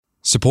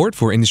Support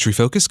for Industry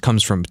Focus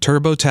comes from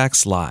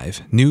TurboTax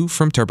Live, new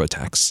from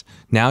TurboTax.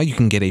 Now you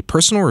can get a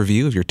personal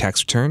review of your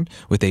tax return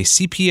with a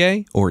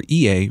CPA or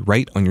EA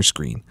right on your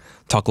screen.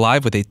 Talk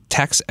live with a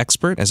tax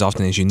expert as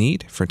often as you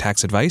need for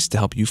tax advice to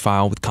help you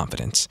file with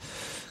confidence.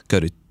 Go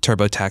to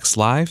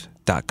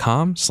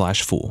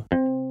turbotaxlive.com/fool.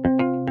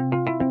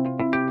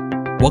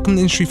 Welcome to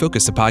Industry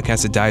Focus, a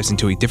podcast that dives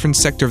into a different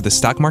sector of the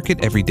stock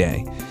market every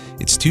day.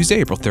 It's Tuesday,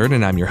 April 3rd,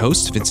 and I'm your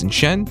host, Vincent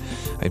Shen.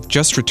 I've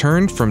just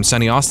returned from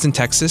sunny Austin,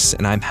 Texas,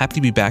 and I'm happy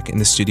to be back in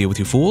the studio with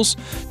you fools.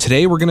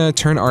 Today, we're going to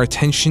turn our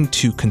attention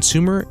to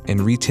consumer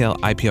and retail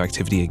IPO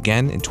activity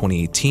again in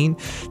 2018,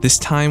 this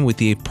time with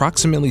the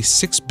approximately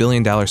 $6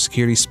 billion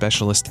security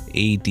specialist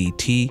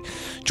ADT.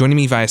 Joining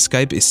me via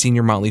Skype is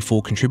senior Motley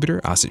Fool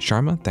contributor Asit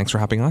Sharma. Thanks for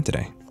hopping on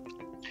today.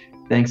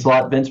 Thanks a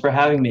lot, Vince, for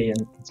having me,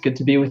 and it's good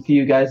to be with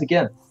you guys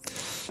again.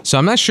 So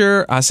I'm not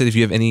sure, Asit, if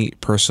you have any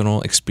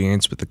personal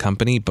experience with the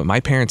company, but my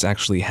parents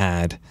actually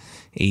had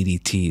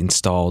ADT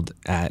installed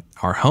at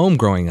our home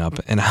growing up,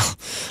 and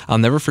I'll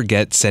never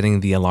forget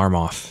setting the alarm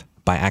off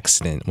by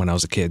accident when I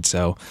was a kid.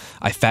 So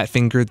I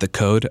fat-fingered the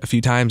code a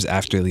few times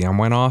after the alarm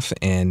went off,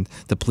 and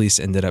the police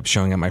ended up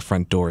showing at my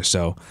front door.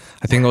 So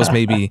I think I was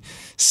maybe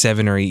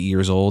 7 or 8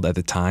 years old at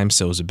the time,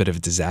 so it was a bit of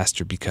a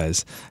disaster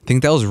because I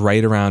think that was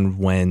right around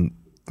when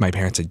my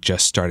parents had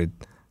just started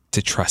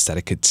to trust that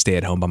I could stay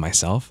at home by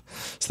myself.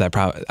 So that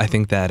I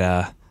think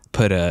that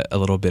put a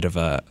little bit of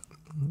a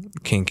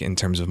kink in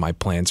terms of my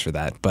plans for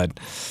that. But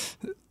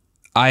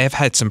I have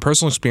had some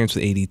personal experience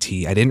with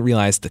ADT. I didn't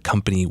realize the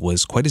company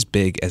was quite as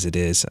big as it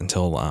is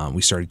until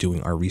we started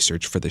doing our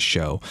research for the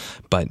show.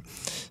 But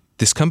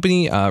this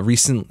company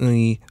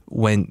recently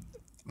went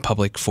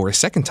public for a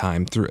second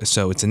time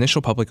so its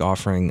initial public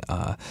offering,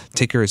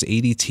 ticker is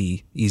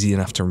ADT, easy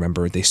enough to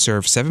remember. They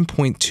serve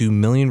 7.2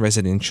 million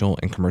residential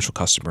and commercial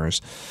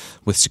customers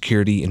with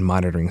security and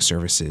monitoring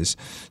services.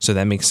 So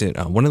that makes it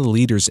one of the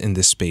leaders in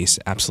this space,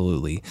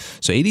 absolutely.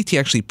 So ADT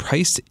actually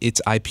priced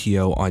its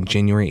IPO on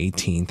January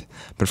 18th,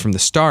 but from the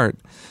start,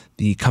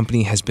 the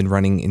company has been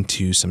running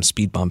into some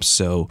speed bumps.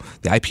 So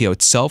the IPO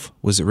itself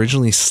was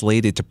originally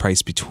slated to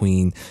price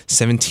between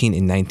 $17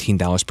 and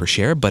 $19 per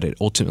share, but it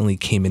ultimately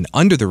came in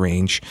under the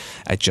range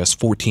at just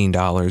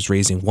 $14,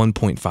 raising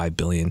 $1.5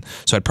 billion.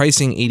 So at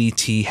pricing,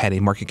 ADT had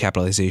a market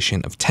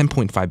capitalization of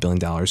 $10.5 billion.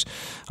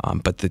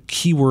 But the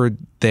key word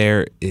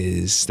there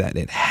is that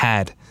it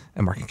had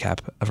a market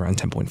cap of around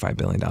 $10.5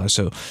 billion.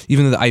 So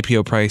even though the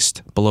IPO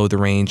priced below the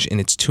range in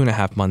its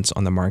 2.5 months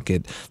on the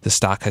market, the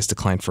stock has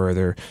declined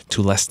further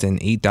to less than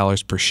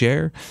 $8 per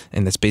share,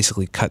 and that's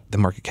basically cut the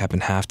market cap in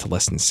half to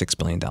less than $6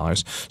 billion.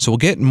 So we'll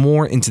get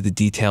more into the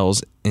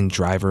details and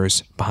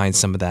drivers behind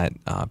some of that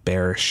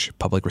bearish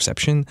public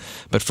reception.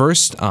 But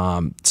first,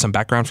 some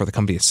background for the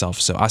company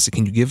itself. So Asit,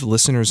 can you give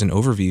listeners an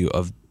overview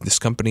of this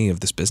company,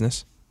 of this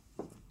business?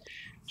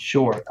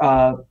 Sure.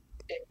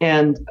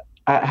 And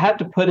I had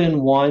to put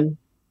in one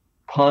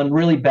pun,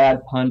 really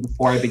bad pun,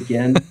 before I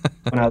begin.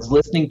 When I was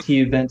listening to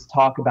you, Vince,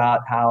 talk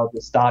about how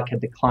the stock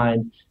had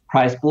declined,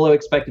 price below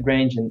expected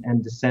range,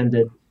 and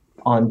descended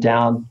on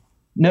down.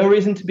 No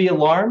reason to be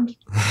alarmed.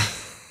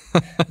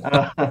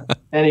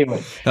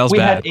 Anyway, we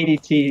had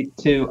ADT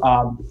too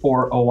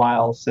for a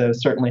while, so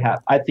certainly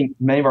I think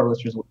many of our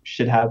listeners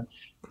should have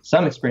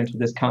some experience with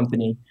this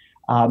company.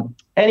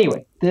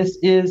 Anyway, this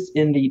is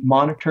in the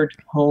monitored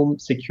home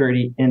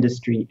security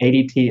industry.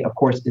 ADT, of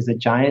course, is a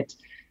giant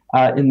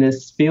in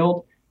this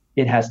field.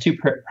 It has two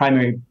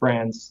primary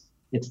brands,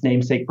 its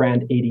namesake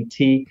brand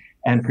ADT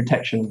and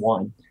Protection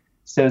One.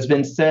 So as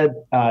Vince said,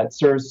 it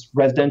serves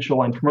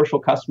residential and commercial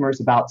customers,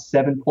 about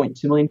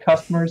 7.2 million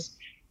customers,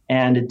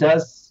 and it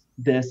does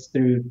this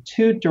through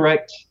two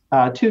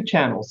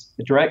channels,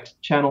 the direct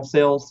channel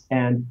sales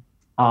and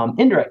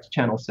indirect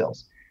channel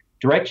sales.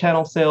 Direct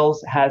channel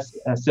sales has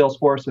a sales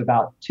force of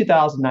about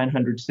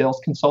 2,900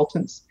 sales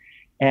consultants.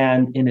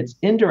 And in its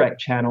indirect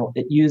channel,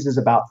 it uses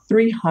about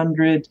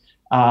 300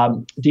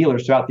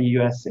 dealers throughout the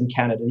US and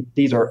Canada.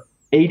 These are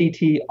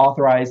ADT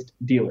authorized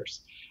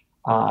dealers.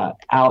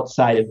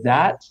 Outside of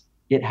that,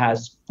 it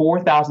has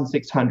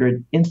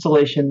 4,600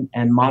 installation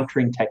and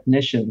monitoring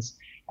technicians.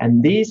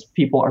 And these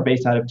people are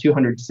based out of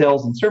 200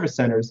 sales and service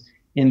centers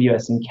in the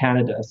US and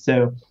Canada.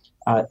 So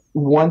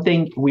one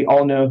thing we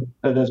all know,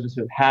 those of us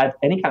who have had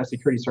any kind of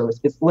security service,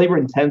 it's labor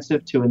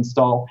intensive to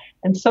install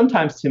and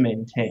sometimes to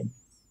maintain.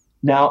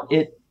 Now,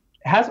 it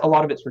has a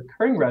lot of its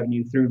recurring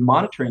revenue through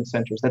monitoring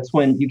centers. That's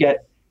when you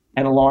get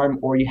an alarm,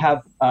 or you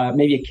have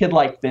maybe a kid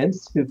like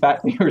Vince who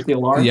fat fingers the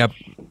alarm,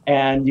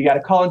 and you got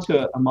to call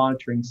into a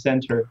monitoring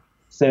center.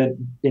 So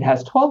it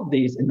has 12 of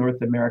these in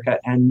North America,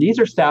 and these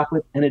are staffed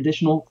with an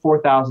additional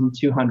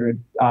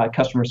 4,200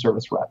 customer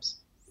service reps.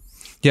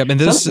 Yeah, and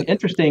this something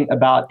interesting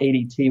about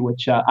ADT,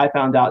 which I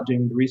found out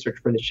doing the research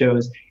for the show,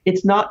 is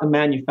it's not a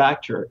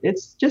manufacturer.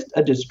 It's just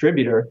a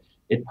distributor.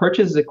 It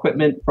purchases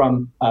equipment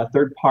from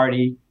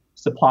third-party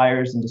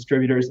suppliers and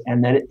distributors,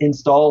 and then it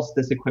installs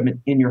this equipment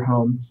in your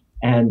home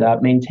and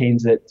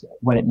maintains it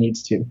when it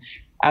needs to.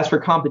 As for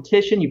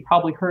competition, you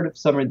probably heard of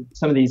some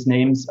of these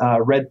names,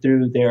 read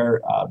through their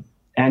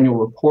annual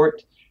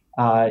report.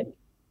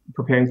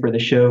 preparing for the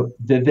show,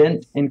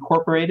 Vivint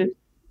Incorporated,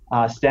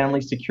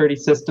 Stanley Security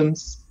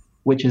Systems,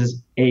 which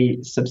is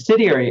a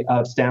subsidiary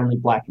of Stanley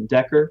Black &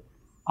 Decker,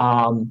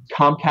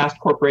 Comcast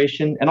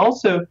Corporation, and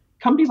also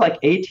companies like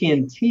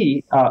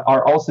AT&T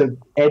are also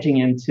edging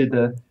into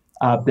the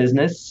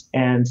business.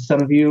 And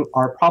some of you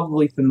are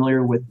probably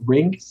familiar with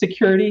Ring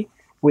Security,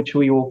 which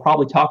we will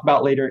probably talk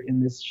about later in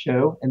this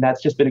show. And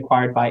that's just been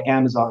acquired by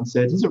Amazon.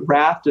 So it's a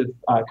raft of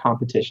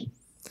competition.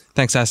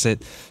 Thanks,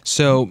 Asit.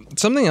 So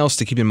something else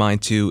to keep in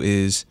mind, too,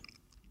 is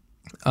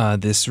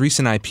this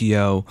recent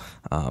IPO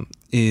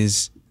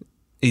is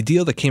a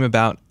deal that came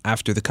about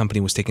after the company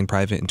was taken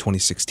private in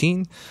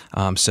 2016.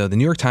 So the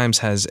New York Times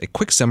has a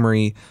quick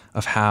summary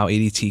of how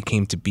ADT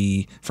came to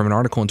be from an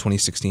article in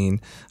 2016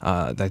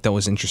 that I thought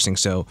was interesting.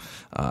 So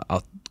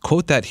I'll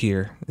quote that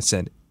here. It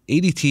said,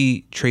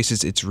 ADT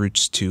traces its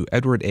roots to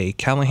Edward A.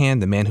 Callahan,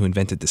 the man who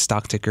invented the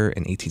stock ticker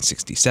in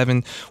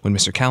 1867. When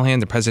Mr. Callahan,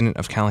 the president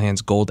of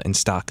Callahan's Gold and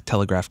Stock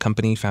Telegraph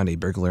Company, found a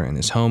burglar in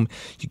his home,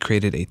 he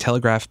created a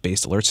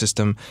telegraph-based alert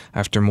system.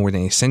 After more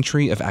than a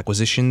century of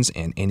acquisitions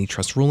and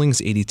antitrust rulings,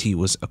 ADT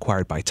was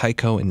acquired by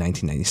Tyco in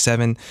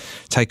 1997.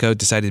 Tyco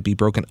decided to be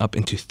broken up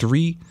into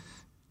 3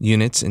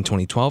 units in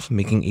 2012,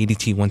 making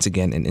ADT once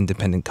again an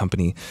independent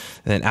company.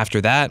 And then after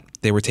that,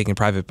 they were taken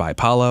private by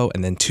Apollo,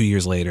 and then 2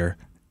 years later,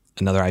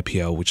 another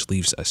IPO, which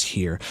leaves us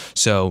here.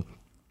 So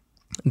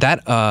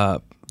that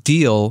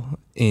deal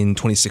in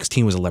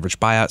 2016 was a leveraged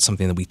buyout,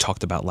 something that we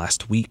talked about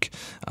last week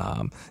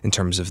in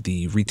terms of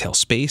the retail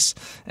space.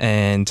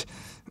 And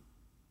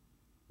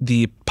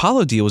the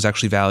Apollo deal was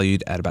actually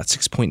valued at about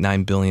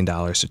 $6.9 billion.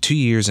 So 2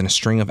 years and a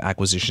string of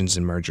acquisitions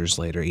and mergers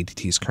later,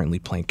 ADT is currently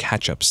playing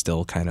catch up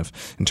still kind of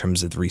in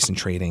terms of the recent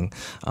trading.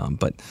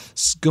 But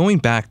going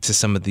back to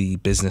some of the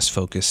business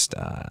focused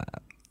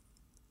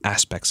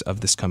aspects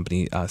of this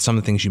company, some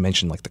of the things you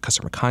mentioned, like the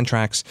customer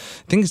contracts.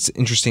 I think it's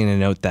interesting to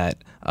note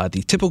that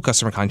the typical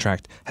customer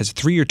contract has a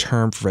 3-year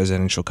term for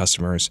residential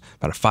customers,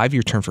 about a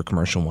 5-year term for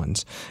commercial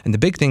ones. And the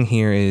big thing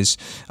here is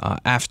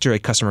after a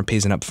customer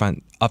pays an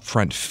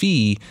upfront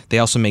fee, they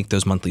also make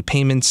those monthly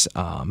payments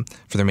for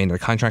the remainder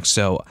of the contract.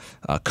 So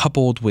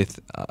coupled with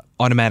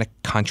automatic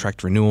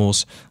contract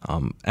renewals,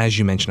 as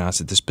you mentioned,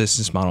 Asit, this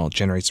business model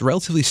generates a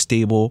relatively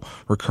stable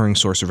recurring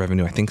source of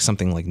revenue. I think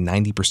something like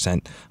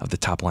 90% of the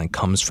top line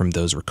comes from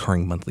those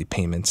recurring monthly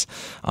payments.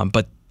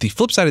 But the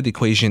flip side of the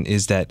equation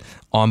is that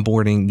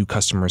onboarding new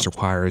customers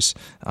requires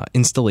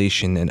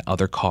installation and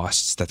other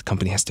costs that the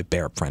company has to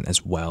bear upfront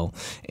as well.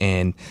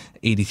 And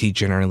ADT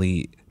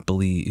generally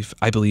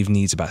I believe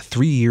needs about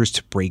 3 years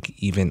to break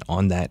even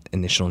on that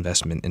initial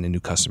investment in a new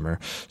customer.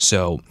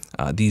 So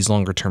these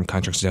longer term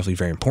contracts are definitely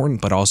very important,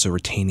 but also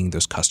retaining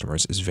those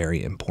customers is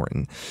very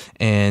important.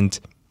 And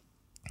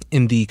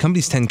in the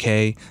company's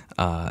 10K,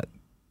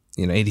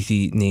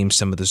 ADT names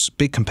some of those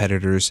big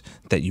competitors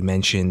that you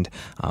mentioned.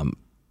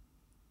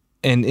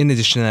 And in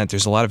addition to that,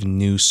 there's a lot of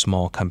new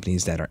small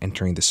companies that are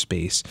entering the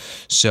space.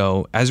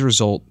 So as a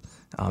result,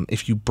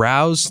 if you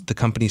browse the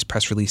company's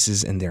press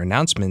releases and their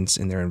announcements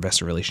in their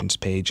investor relations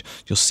page,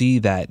 you'll see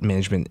that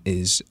management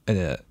is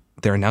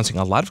they're announcing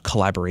a lot of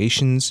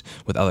collaborations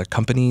with other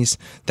companies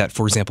that,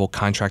 for example,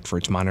 contract for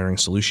its monitoring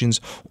solutions,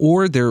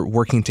 or they're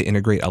working to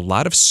integrate a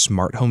lot of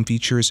smart home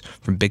features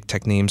from big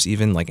tech names,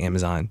 even like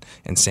Amazon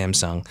and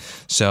Samsung.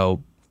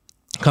 So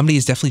the company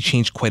has definitely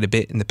changed quite a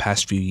bit in the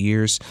past few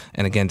years.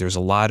 And again, there's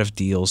a lot of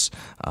deals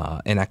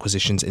and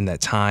acquisitions in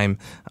that time,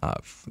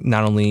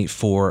 not only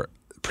for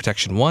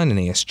Protection One and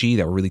ASG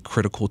that were really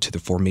critical to the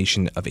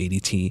formation of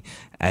ADT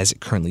as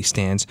it currently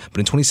stands. But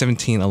in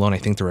 2017 alone, I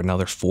think there were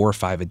another 4 or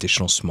 5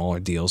 additional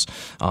smaller deals.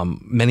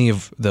 Many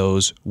of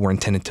those were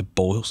intended to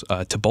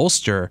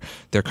bolster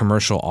their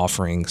commercial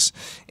offerings,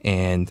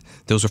 and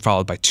those were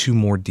followed by 2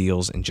 more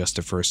deals in just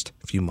the first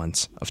few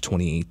months of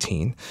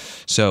 2018.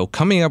 So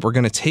coming up, we're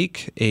going to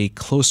take a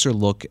closer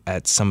look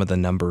at some of the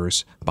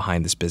numbers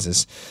behind this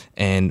business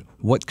and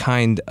what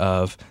kind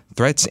of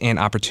threats and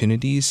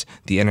opportunities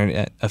the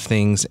Internet of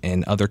Things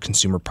and other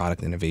consumer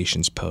product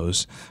innovations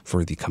pose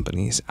for the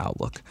company's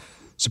outlook.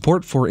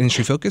 Support for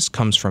Industry Focus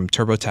comes from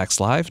TurboTax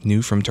Live,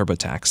 new from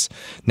TurboTax.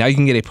 Now you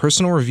can get a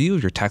personal review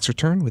of your tax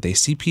return with a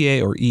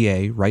CPA or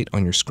EA right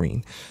on your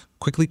screen.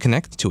 Quickly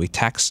connect to a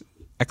tax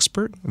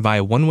expert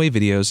via one-way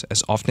videos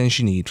as often as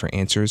you need for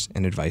answers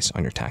and advice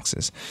on your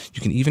taxes.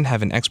 You can even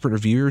have an expert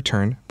review your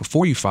return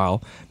before you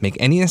file, make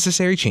any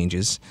necessary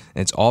changes,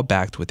 and it's all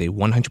backed with a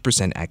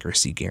 100%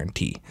 accuracy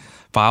guarantee.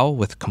 File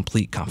with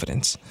complete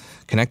confidence.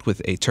 Connect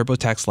with a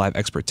TurboTax Live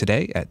expert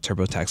today at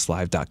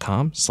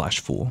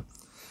turbotaxlive.com/fool.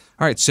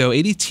 All right, so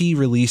ADT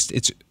released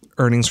its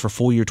earnings for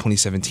full year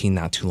 2017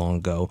 not too long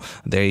ago.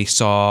 They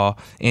saw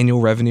annual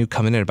revenue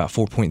come in at about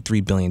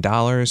 $4.3 billion.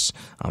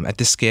 At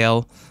this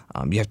scale,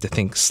 you have to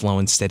think slow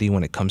and steady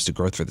when it comes to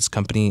growth for this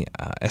company.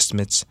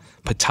 Estimates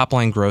put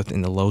top-line growth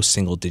in the low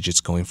single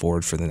digits going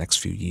forward for the next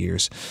few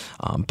years.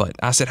 But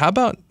Asit, how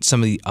about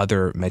some of the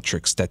other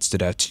metrics that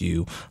stood out to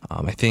you?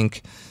 I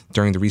think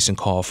during the recent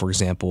call, for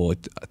example,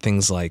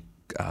 things like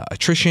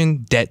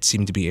attrition, debt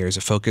seemed to be areas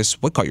of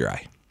focus. What caught your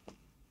eye?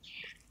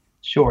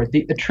 Sure.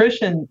 The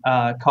attrition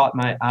caught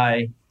my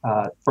eye.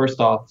 First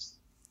off,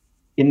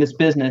 in this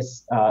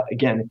business,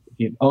 again, if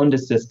you've owned a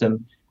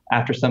system,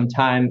 after some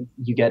time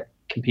you get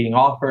competing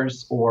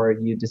offers, or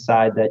you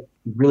decide that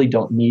you really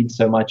don't need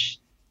so much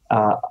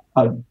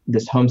of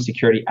this home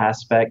security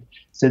aspect.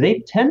 So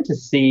they tend to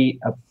see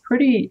a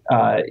pretty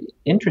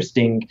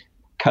interesting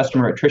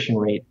customer attrition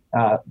rate.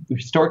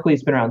 Historically,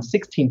 it's been around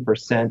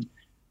 16%.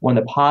 One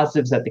of the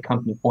positives that the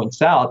company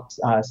points out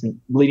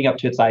leading up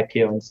to its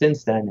IPO and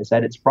since then is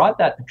that it's brought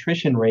that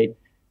attrition rate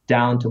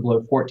down to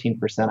below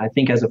 14%. I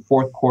think as of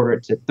fourth quarter,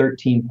 it's at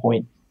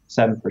 13.7%.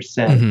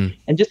 Mm-hmm.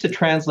 And just to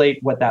translate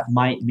what that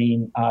might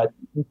mean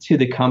to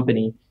the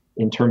company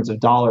in terms of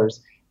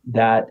dollars,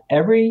 that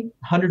every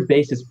 100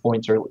 basis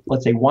points, or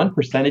let's say 1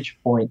 percentage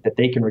point that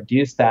they can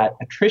reduce that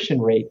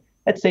attrition rate,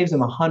 that saves them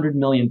 $100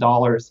 million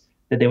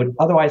that they would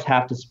otherwise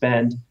have to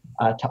spend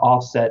to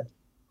offset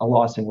a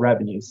loss in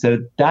revenue. So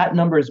that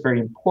number is very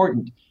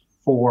important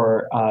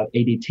for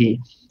ADT.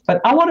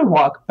 But I want to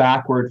walk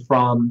backward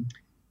from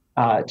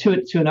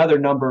to another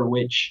number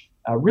which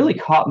really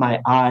caught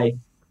my eye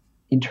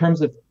in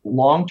terms of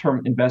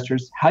long-term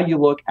investors, how you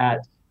look at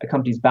a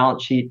company's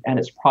balance sheet and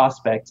its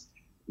prospects.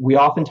 We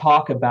often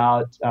talk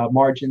about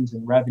margins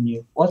and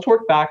revenue. Let's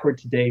work backward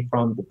today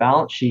from the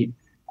balance sheet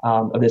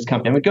of this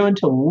company. I'm going to go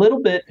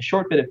into a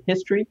short bit of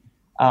history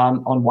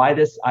on why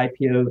this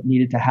IPO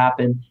needed to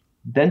happen,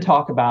 then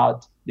talk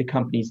about the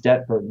company's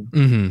debt burden.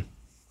 Mm-hmm.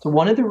 So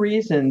one of the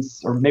reasons,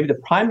 or maybe the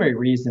primary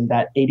reason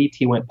that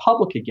ADT went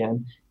public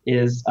again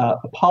is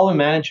Apollo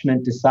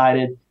management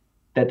decided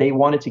that they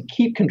wanted to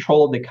keep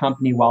control of the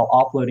company while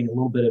offloading a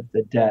little bit of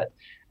the debt.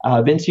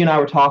 Vince, you and I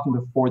were talking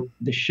before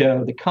the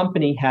show. The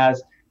company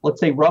has, let's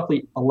say,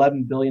 roughly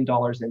 $11 billion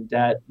in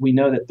debt. We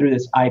know that through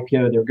this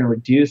IPO, they're going to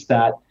reduce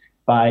that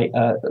by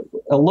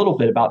a little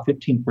bit, about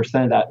 15%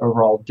 of that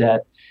overall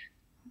debt.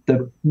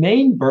 The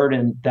main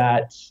burden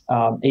that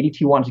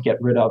ADT wanted to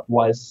get rid of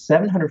was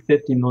 $750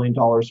 million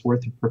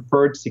worth of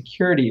preferred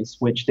securities,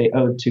 which they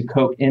owed to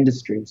Koch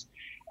Industries.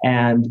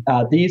 And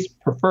these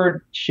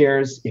preferred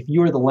shares, if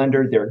you are the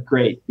lender, they're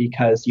great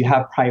because you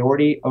have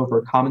priority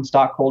over common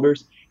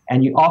stockholders,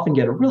 and you often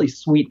get a really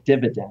sweet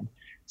dividend.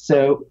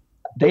 So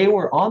they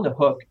were on the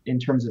hook in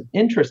terms of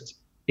interest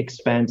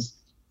expense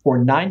for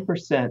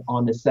 9%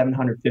 on the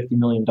 $750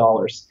 million.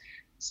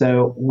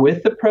 So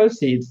with the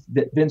proceeds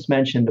that Vince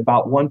mentioned,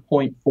 about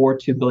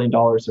 $1.42 billion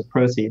of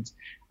proceeds,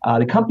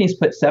 the company's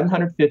put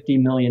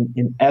 $750 million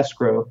in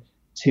escrow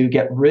to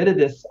get rid of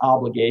this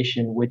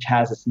obligation, which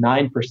has this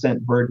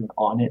 9% burden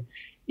on it.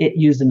 It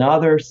used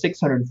another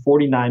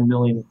 $649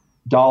 million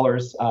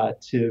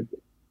to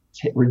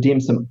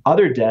redeem some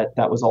other debt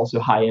that was also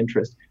high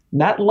interest.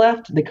 And that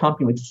left the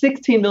company with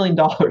 $16 million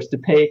to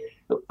pay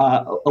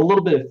a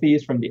little bit of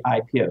fees from the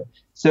IPO.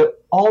 So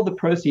all the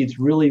proceeds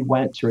really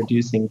went to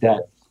reducing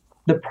debt.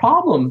 The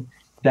problem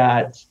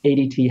that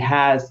ADT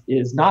has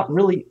is not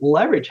really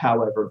leverage,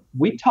 however.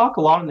 We talk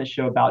a lot on the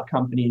show about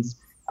companies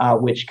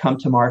which come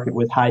to market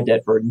with high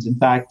debt burdens. In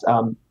fact,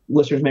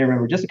 listeners may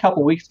remember just a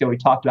couple of weeks ago, we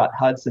talked about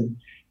Hudson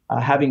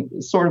having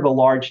sort of a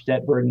large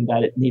debt burden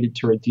that it needed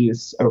to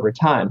reduce over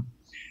time.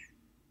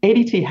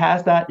 ADT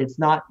has that. It's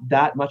not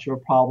that much of a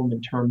problem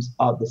in terms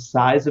of the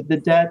size of the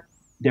debt.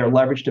 They're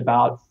leveraged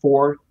about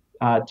 4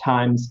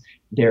 times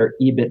their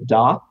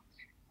EBITDA,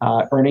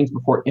 earnings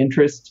before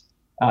interest,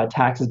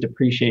 taxes,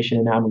 depreciation,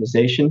 and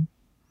amortization.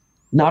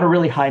 Not a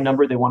really high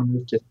number. They want to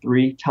move to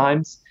 3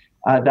 times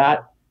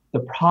that. The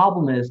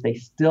problem is they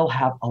still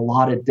have a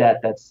lot of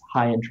debt that's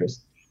high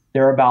interest.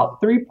 There are about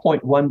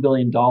 $3.1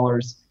 billion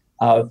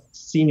of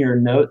senior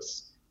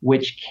notes,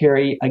 which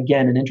carry,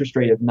 again, an interest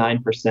rate of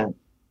 9%.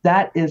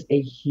 That is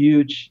a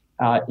huge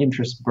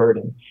interest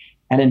burden.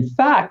 And in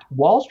fact,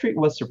 Wall Street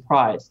was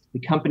surprised.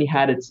 The company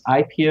had its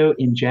IPO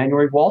in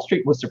January. Wall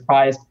Street was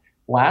surprised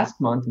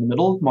last month, in the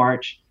middle of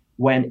March,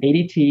 when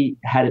ADT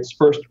had its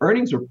first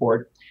earnings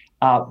report.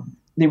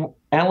 The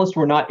analysts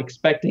were not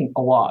expecting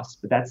a loss,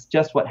 but that's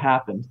just what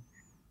happened.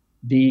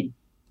 The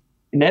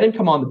net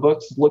income on the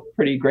books looked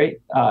pretty great.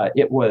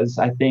 It was,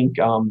 I think,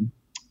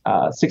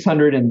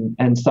 600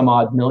 and some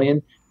odd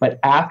million. But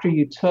after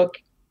you took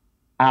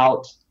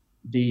out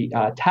the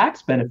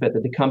tax benefit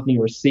that the company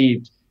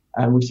received,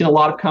 and we've seen a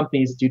lot of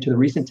companies, due to the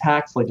recent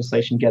tax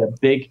legislation, get a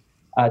big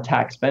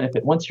tax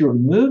benefit. Once you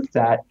removed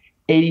that,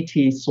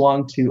 ADT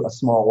swung to a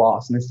small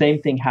loss. And the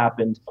same thing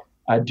happened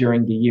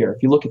during the year.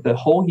 If you look at the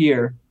whole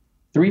year,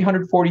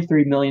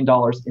 $343 million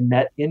in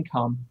net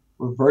income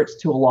reverts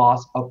to a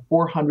loss of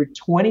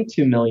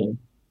 $422 million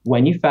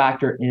when you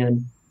factor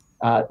in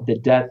the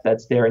debt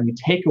that's there and you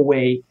take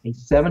away a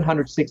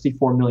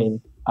 $764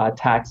 million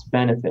tax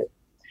benefit.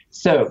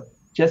 So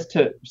just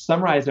to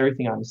summarize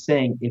everything I'm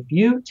saying, if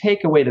you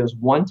take away those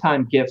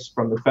one-time gifts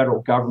from the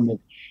federal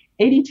government,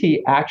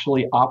 ADT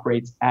actually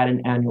operates at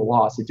an annual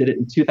loss. It did it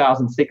in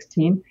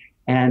 2016.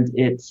 And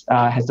it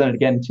has done it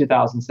again in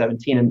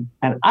 2017.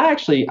 And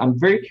I'm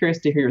very curious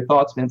to hear your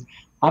thoughts, Vince.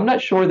 I'm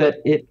not sure that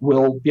it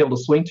will be able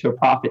to swing to a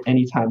profit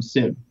anytime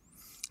soon.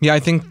 Yeah, I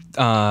think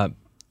that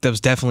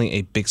was definitely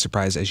a big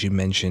surprise, as you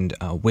mentioned,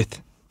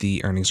 with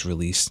the earnings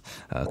release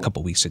a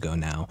couple weeks ago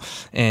now,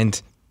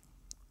 and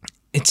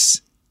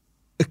it's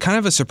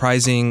kind of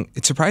surprising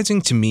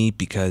to me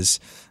because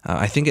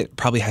I think it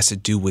probably has to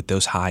do with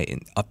those high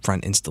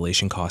upfront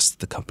installation costs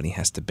the company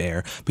has to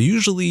bear. But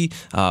usually,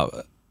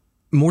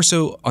 more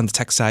so on the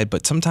tech side,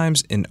 but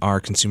sometimes in our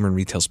consumer and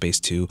retail space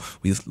too,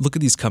 we look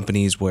at these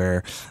companies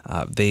where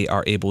they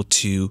are able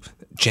to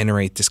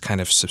generate this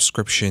kind of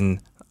subscription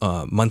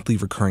monthly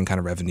recurring kind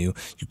of revenue.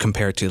 You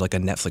compare it to like a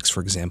Netflix,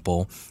 for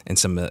example, and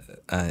some of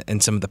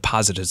the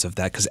positives of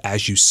that, because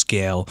as you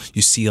scale,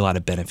 you see a lot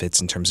of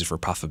benefits in terms of for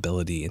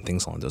profitability and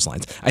things along those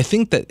lines. I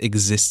think that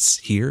exists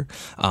here,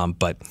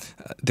 but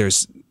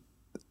there's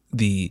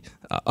the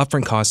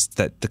upfront costs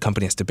that the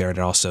company has to bear, and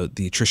also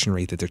the attrition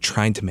rate that they're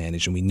trying to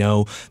manage. And we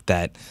know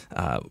that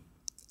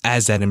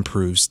as that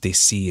improves, they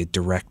see a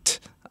direct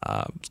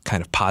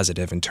kind of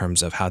positive in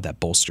terms of how that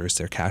bolsters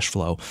their cash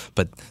flow.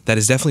 But that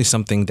is definitely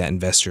something that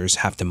investors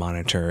have to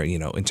monitor,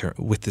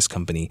 with this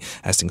company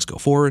as things go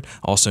forward.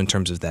 Also in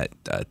terms of that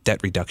debt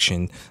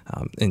reduction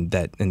and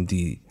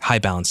the high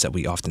balance that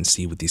we often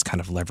see with these kind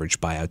of leverage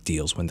buyout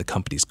deals when the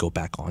companies go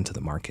back onto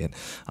the market.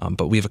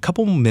 But we have a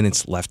couple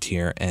minutes left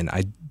here, and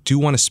I do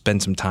want to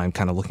spend some time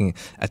kind of looking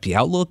at the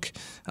outlook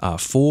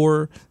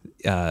for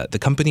the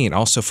company and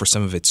also for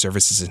some of its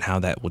services and how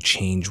that will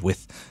change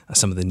with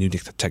some of the new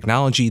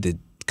technology, the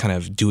kind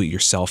of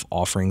do-it-yourself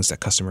offerings that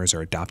customers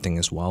are adopting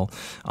as well.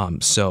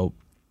 So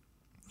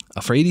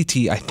for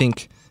ADT, I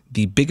think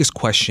the biggest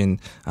question,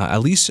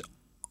 at least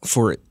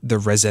for the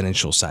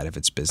residential side of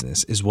its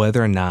business, is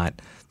whether or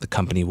not the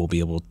company will be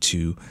able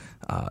to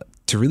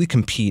really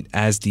compete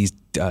as these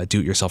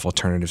do-it-yourself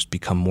alternatives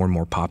become more and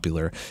more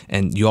popular.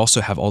 And you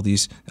also have all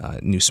these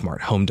new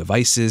smart home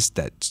devices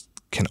that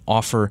can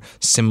offer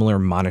similar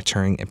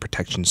monitoring and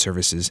protection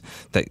services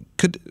that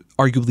could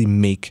arguably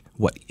make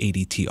what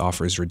ADT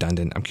offers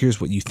redundant. I'm curious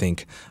what you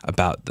think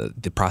about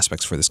the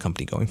prospects for this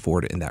company going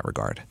forward in that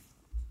regard.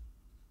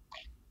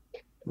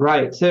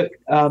 Right. So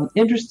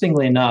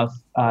interestingly enough,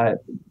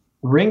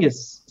 Ring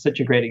is such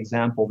a great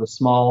example. The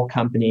small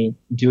company,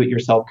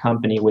 do-it-yourself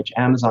company, which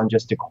Amazon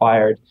just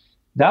acquired,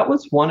 that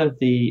was one of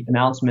the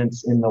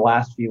announcements in the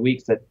last few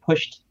weeks that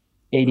pushed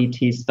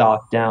ADT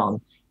stock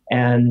down.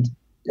 And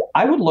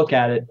I would look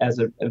at it as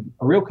a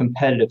real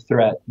competitive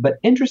threat. But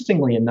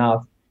interestingly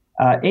enough,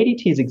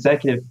 ADT's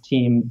executive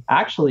team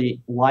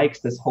actually likes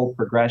this whole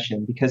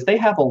progression because they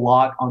have a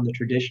lock on the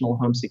traditional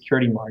home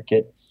security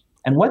market.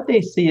 And what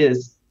they see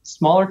is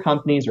smaller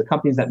companies or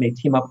companies that may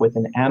team up with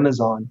an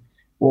Amazon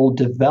will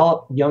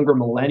develop younger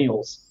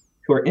millennials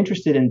who are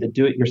interested in the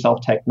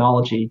do-it-yourself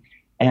technology.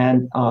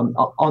 And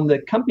on the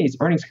company's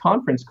earnings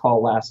conference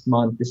call last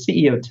month, the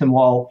CEO, Tim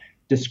Wall,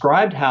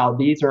 described how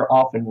these are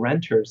often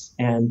renters.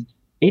 And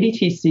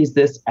ADT sees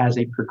this as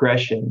a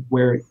progression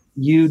where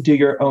you do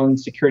your own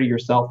security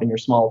yourself in your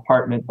small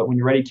apartment, but when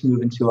you're ready to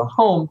move into a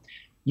home,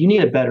 you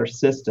need a better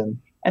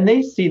system. And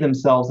they see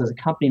themselves as a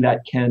company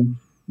that can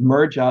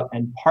merge up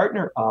and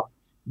partner up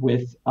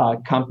with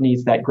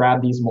companies that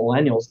grab these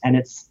millennials. And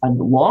it's a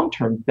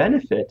long-term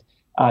benefit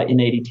in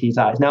ADT's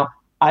eyes. Now,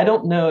 I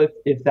don't know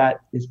if that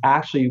is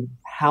actually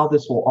how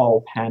this will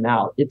all pan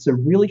out. It's a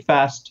really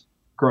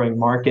fast-growing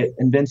market.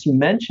 And Vince, you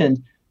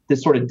mentioned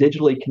this sort of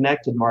digitally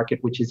connected market,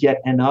 which is yet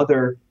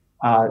another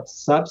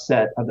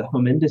subset of the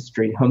home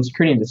industry, home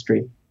security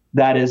industry,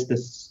 that is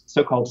this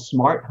so-called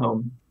smart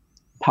home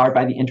powered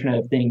by the Internet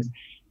of Things.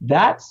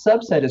 That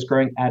subset is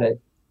growing at a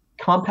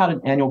compounded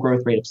annual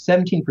growth rate of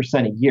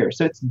 17% a year.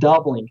 So it's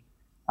doubling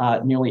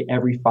nearly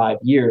every 5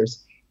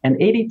 years. And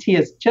ADT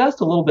is just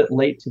a little bit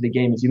late to the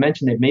game. As you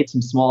mentioned, they've made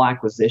some small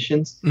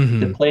acquisitions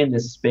to play in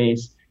this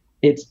space.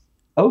 It's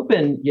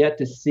open yet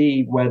to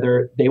see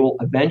whether they will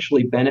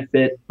eventually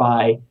benefit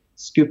by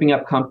scooping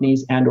up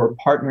companies and or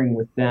partnering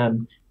with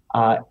them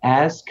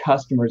as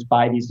customers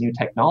buy these new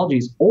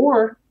technologies,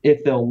 or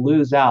if they'll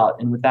lose out.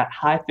 And with that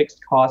high fixed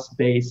cost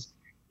base,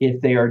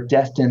 if they are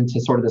destined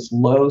to sort of this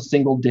low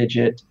single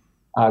digit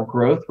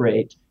growth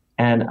rate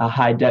and a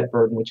high debt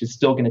burden, which is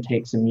still going to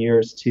take some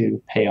years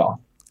to pay off.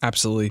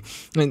 Absolutely.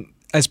 I mean,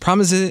 as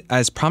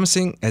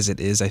promising as it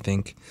is, I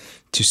think,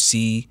 to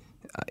see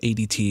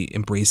ADT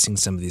embracing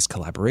some of these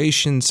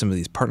collaborations, some of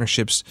these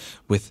partnerships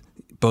with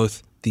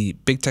both the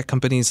big tech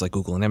companies like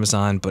Google and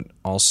Amazon, but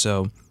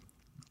also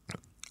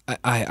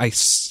I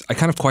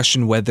kind of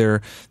question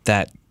whether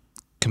that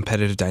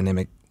competitive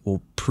dynamic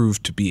will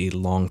prove to be a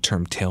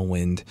long-term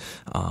tailwind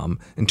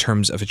in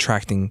terms of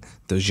attracting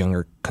those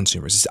younger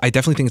consumers. I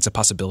definitely think it's a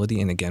possibility,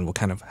 and again, we'll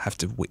kind of have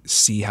to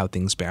see how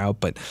things bear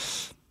out, but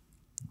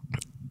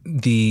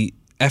the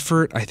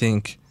effort, I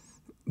think,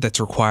 that's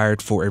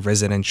required for a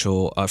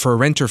residential, for a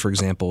renter, for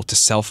example, to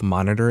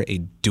self-monitor a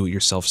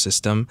do-it-yourself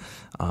system,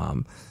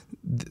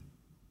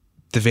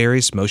 the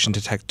various motion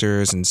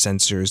detectors and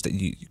sensors that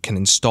you can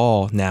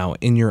install now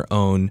in your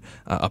own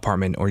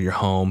apartment or your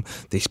home,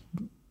 they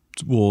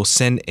will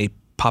send a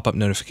pop-up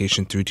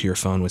notification through to your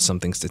phone when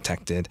something's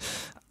detected,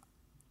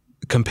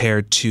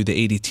 compared to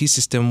the ADT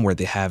system where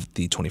they have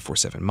the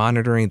 24/7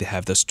 monitoring. They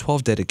have those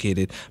 12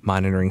 dedicated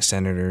monitoring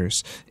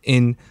centers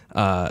in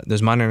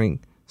those monitoring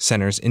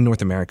centers in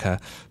North America,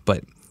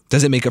 but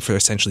does it make up for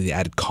essentially the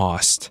added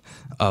cost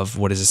of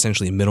what is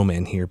essentially a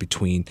middleman here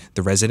between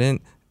the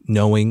resident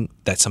knowing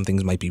that some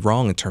things might be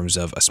wrong in terms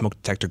of a smoke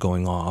detector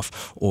going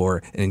off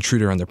or an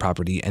intruder on their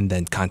property, and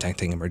then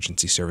contacting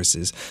emergency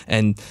services?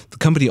 And the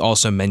company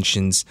also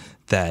mentions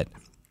that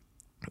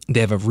they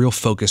have a real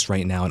focus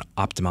right now on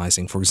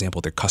optimizing, for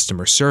example, their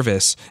customer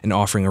service and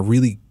offering a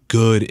really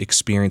good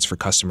experience for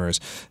customers,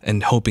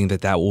 and hoping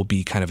that that will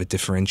be kind of a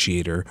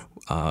differentiator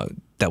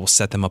that will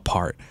set them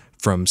apart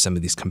from some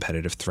of these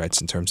competitive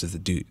threats in terms of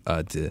the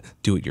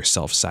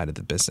do-it-yourself side of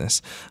the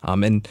business.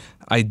 And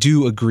I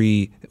do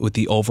agree with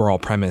the overall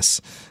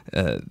premise,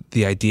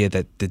 the idea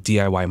that the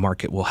DIY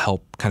market will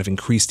help kind of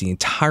increase the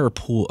entire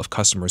pool of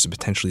customers and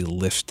potentially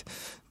lift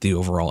the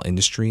overall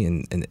industry.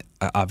 And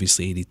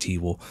obviously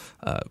ADT will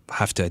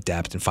have to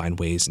adapt and find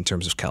ways in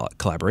terms of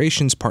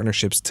collaborations,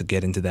 partnerships to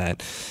get into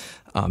that.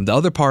 The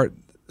other part,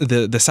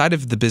 the side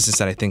of the business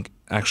that I think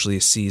actually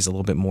sees a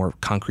little bit more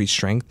concrete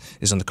strength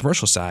is on the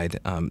commercial side.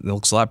 It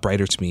looks a lot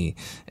brighter to me,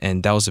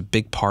 and that was a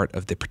big part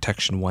of the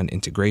Protection One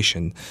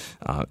integration.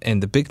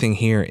 And the big thing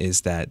here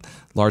is that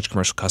large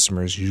commercial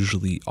customers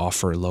usually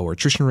offer lower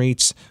attrition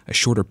rates, a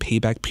shorter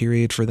payback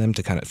period for them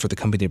for the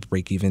company to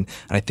break even.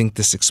 And I think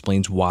this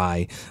explains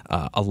why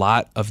a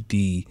lot of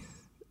the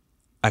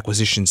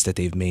acquisitions that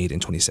they've made in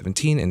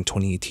 2017 and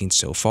 2018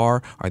 so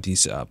far are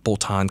these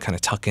bolt-on kind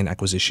of tuck-in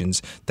acquisitions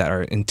that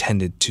are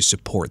intended to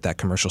support that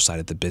commercial side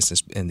of the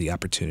business and the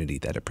opportunity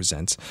that it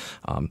presents.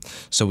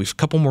 So we've a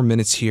couple more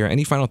minutes here.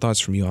 Any final thoughts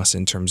from you, Asa,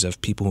 in terms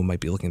of people who might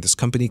be looking at this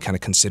company, kind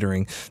of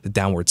considering the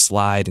downward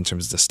slide in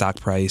terms of the stock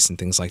price and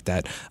things like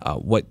that,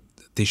 what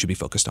they should be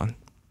focused on?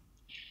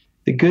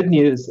 The good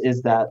news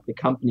is that the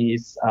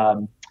company's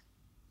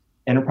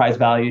enterprise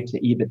value to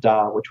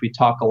EBITDA, which we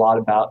talk a lot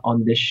about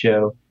on this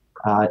show,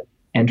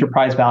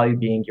 enterprise value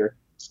being your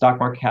stock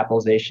market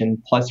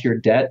capitalization plus your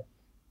debt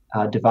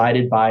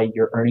divided by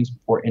your earnings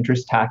before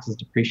interest, taxes,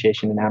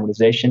 depreciation, and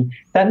amortization.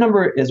 That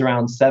number is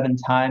around 7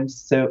 times.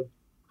 So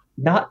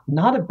not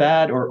a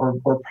bad or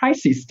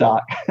pricey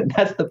stock.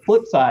 That's the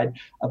flip side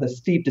of a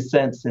steep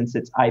descent since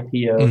its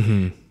IPO.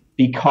 Mm-hmm.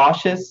 Be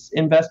cautious,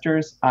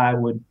 investors. I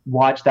would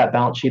watch that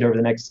balance sheet over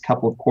the next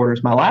couple of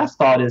quarters. My last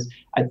thought is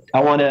I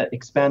want to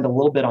expand a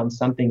little bit on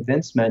something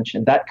Vince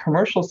mentioned. That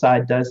commercial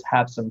side does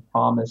have some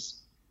promise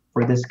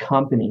for this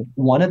company.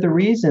 One of the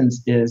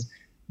reasons is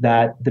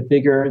that the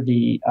bigger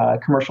the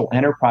commercial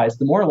enterprise,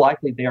 the more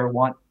likely they're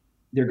going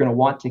to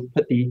want to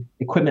put the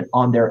equipment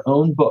on their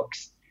own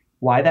books.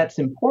 Why that's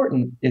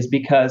important is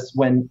because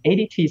when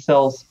ADT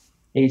sells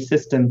a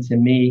system to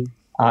me,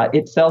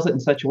 it sells it in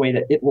such a way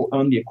that it will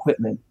own the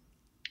equipment.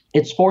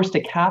 It's forced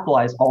to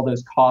capitalize all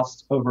those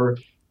costs over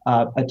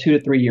a 2 to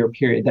 3 year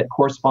period that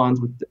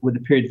corresponds with the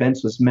period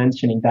Vince was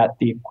mentioning that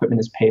the equipment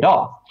is paid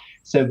off.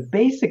 So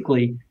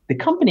basically, the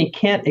company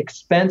can't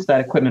expense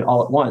that equipment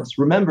all at once.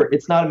 Remember,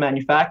 it's not a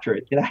manufacturer.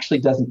 It actually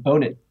doesn't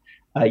own it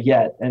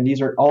yet. And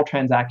these are all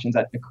transactions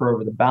that occur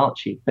over the balance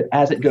sheet. But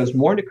as it goes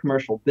more into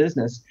commercial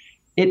business,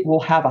 it will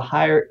have a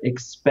higher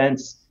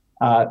expense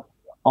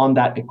on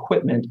that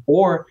equipment,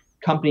 or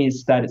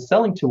companies that it's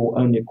selling to will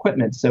own the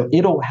equipment. So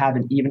it'll have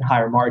an even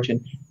higher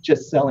margin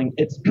just selling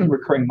its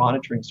recurring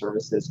monitoring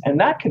services. And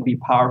that can be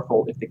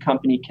powerful if the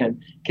company can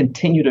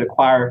continue to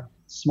acquire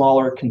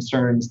smaller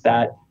concerns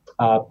that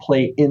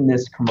play in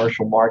this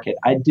commercial market.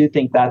 I do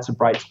think that's a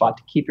bright spot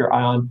to keep your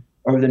eye on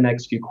over the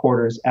next few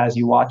quarters as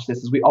you watch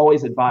this. As we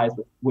always advise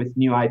with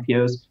new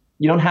IPOs,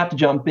 you don't have to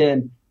jump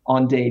in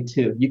on day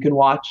 2. You can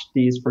watch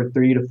these for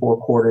 3 to 4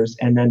 quarters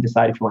and then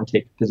decide if you want to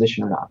take a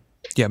position or not.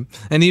 Yeah.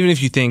 And even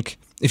if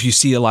you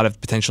see a lot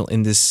of potential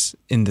in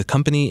the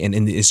company and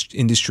in the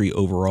industry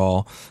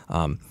overall,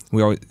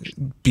 we are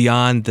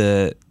beyond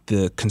the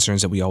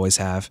concerns that we always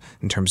have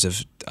in terms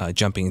of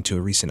jumping into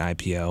a recent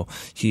IPO.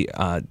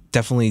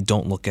 Definitely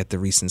don't look at the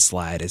recent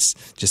slide as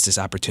just this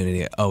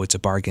opportunity. Oh, it's a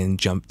bargain.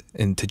 Jump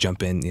in.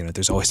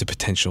 There's always the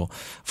potential,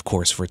 of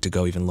course, for it to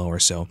go even lower.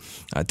 So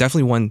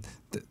definitely one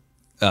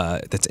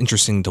that's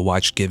interesting to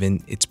watch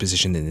given its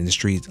position in the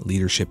industry,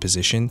 leadership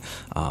position.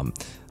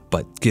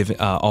 But given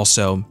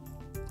also,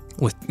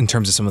 in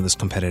terms of some of those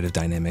competitive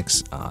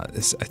dynamics,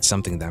 it's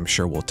something that I'm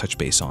sure we'll touch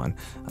base on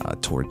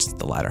towards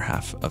the latter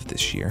half of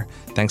this year.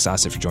 Thanks,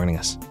 Asa, for joining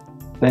us.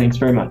 Thanks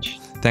very much.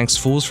 Thanks,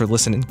 Fools, for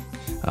listening.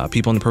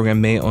 People in the program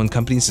may own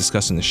companies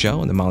discussed in the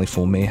show, and the Motley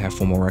Fool may have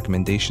formal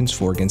recommendations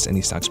for or against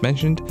any stocks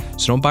mentioned,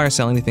 so don't buy or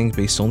sell anything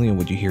based solely on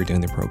what you hear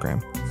during the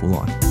program. Fool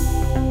on.